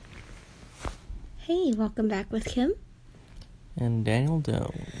Hey, welcome back with Kim. And Daniel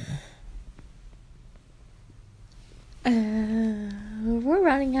Doan. We're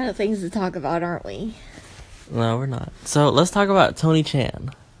running out of things to talk about, aren't we? No, we're not. So let's talk about Tony Chan.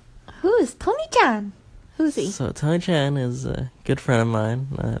 Who is Tony Chan? Who's he? So Tony Chan is a good friend of mine.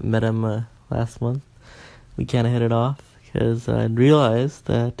 I met him last month. We kind of hit it off because I realized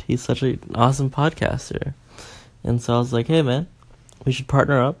that he's such an awesome podcaster. And so I was like, hey man, we should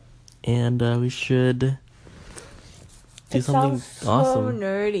partner up and we should do something awesome. So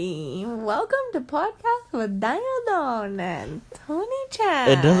nerdy. Welcome to Podcast with Daniel Doan and Tony Chan.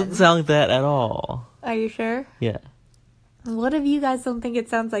 It doesn't sound like that at all. Are you sure? Yeah. What if you guys don't think it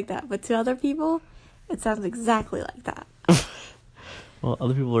sounds like that? But to other people, it sounds exactly like that. Well,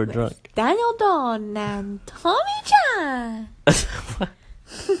 other people are drunk. Daniel Doan and Tony Chan.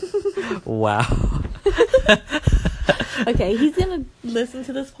 Wow. Okay, he's gonna listen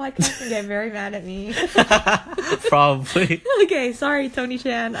to this podcast and get very mad at me. Probably. Okay, sorry, Tony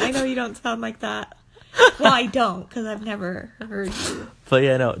Chan. I know you don't sound like that. Well, I don't, because I've never heard you. But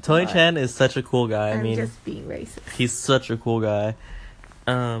yeah, no, Tony Chan is such a cool guy. I'm just being racist. He's such a cool guy.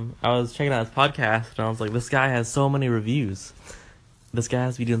 I was checking out his podcast, and I was like, this guy has so many reviews. This guy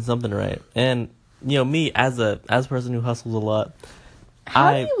has to be doing something right. And, you know, me, as a person who hustles a lot,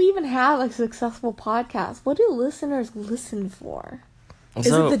 How do you even have a successful podcast? What do listeners listen for? Is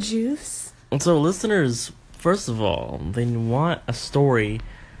it the juice? So listeners, first of all, they want a story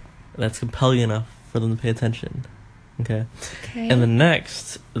that's compelling enough for them to pay attention. Okay. And then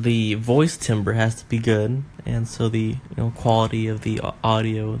next, the voice timbre has to be good, and so the quality of the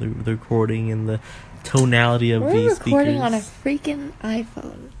audio, the recording, and the tonality of the speakers. We're recording on a freaking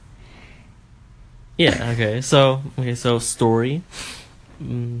iPhone. Yeah. Okay. So story,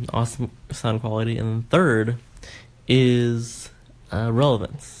 awesome sound quality, and then third is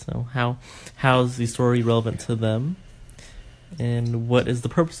relevance. So how's the story relevant to them? And what is the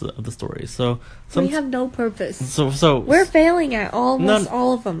purpose of the story? So we have no purpose. So we're failing at almost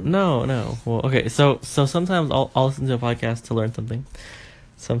all of them. No. Well, okay. So sometimes I'll listen to a podcast to learn something.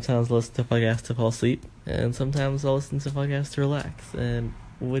 Sometimes I'll listen to a podcast to fall asleep, and sometimes I'll listen to a podcast to relax. And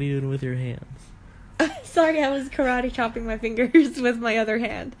what are you doing with your hands? Sorry, I was karate chopping my fingers with my other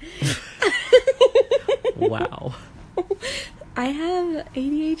hand. Wow. I have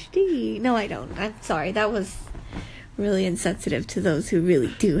ADHD. No, I don't. I'm sorry. That was really insensitive to those who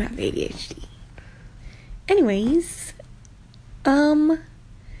really do have ADHD. Anyways, I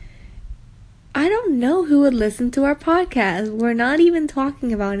don't know who would listen to our podcast. We're not even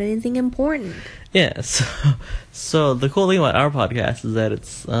talking about anything important. Yeah, so the cool thing about our podcast is that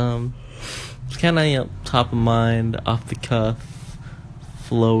it's kind of top of mind, off the cuff,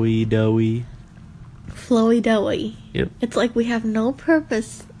 flowy doughy. Flowy doughy. Yep. It's like we have no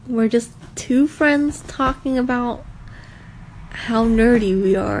purpose. We're just two friends talking about how nerdy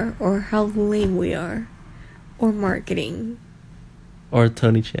we are, or how lame we are, or marketing, or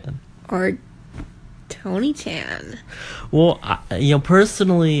Tony Chan. Or Tony Chan. Well,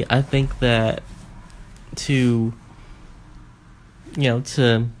 personally, I think that to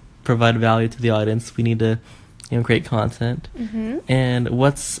provide value to the audience, we need to, create content. Mm-hmm. And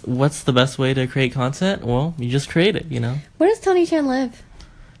what's the best way to create content? Well, you just create it. Where does Tony Chan live?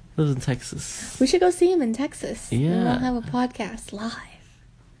 He lives in Texas. We should go see him in Texas. Yeah. And we'll have a podcast live.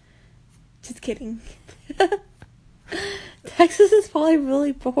 Just kidding. Texas is probably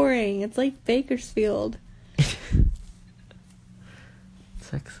really boring. It's like Bakersfield.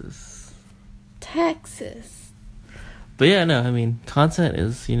 Texas. But yeah, no, I mean, content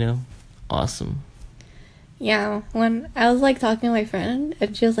is, awesome. Yeah, when I was talking to my friend,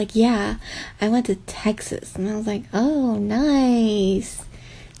 and she was like, yeah, I went to Texas. And I was like, oh, nice.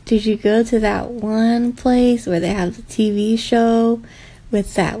 Did you go to that one place where they have the TV show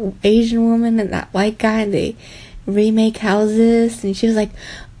with that Asian woman and that white guy, and they remake houses? And she was like,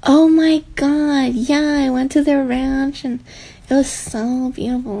 oh my god, yeah, I went to their ranch and it was so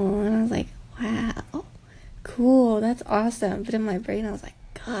beautiful. And I was like, wow, cool, that's awesome. But in my brain I was like,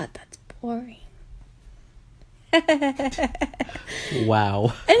 god, that's boring.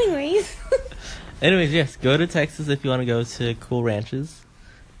 Wow. Anyways, yes, go to Texas if you want to go to cool ranches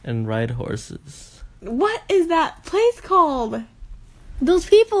and ride horses. what is that place called? Those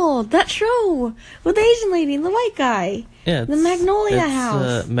people, that show with the Asian lady and the white guy. Yeah, the Magnolia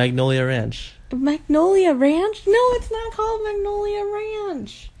House. Magnolia Ranch. Magnolia Ranch? No, it's not called Magnolia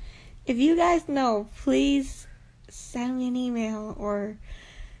Ranch. If you guys know, please send me an email or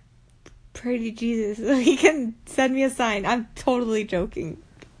pray to Jesus so he can send me a sign. I'm totally joking.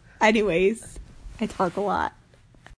 Anyways, I talk a lot.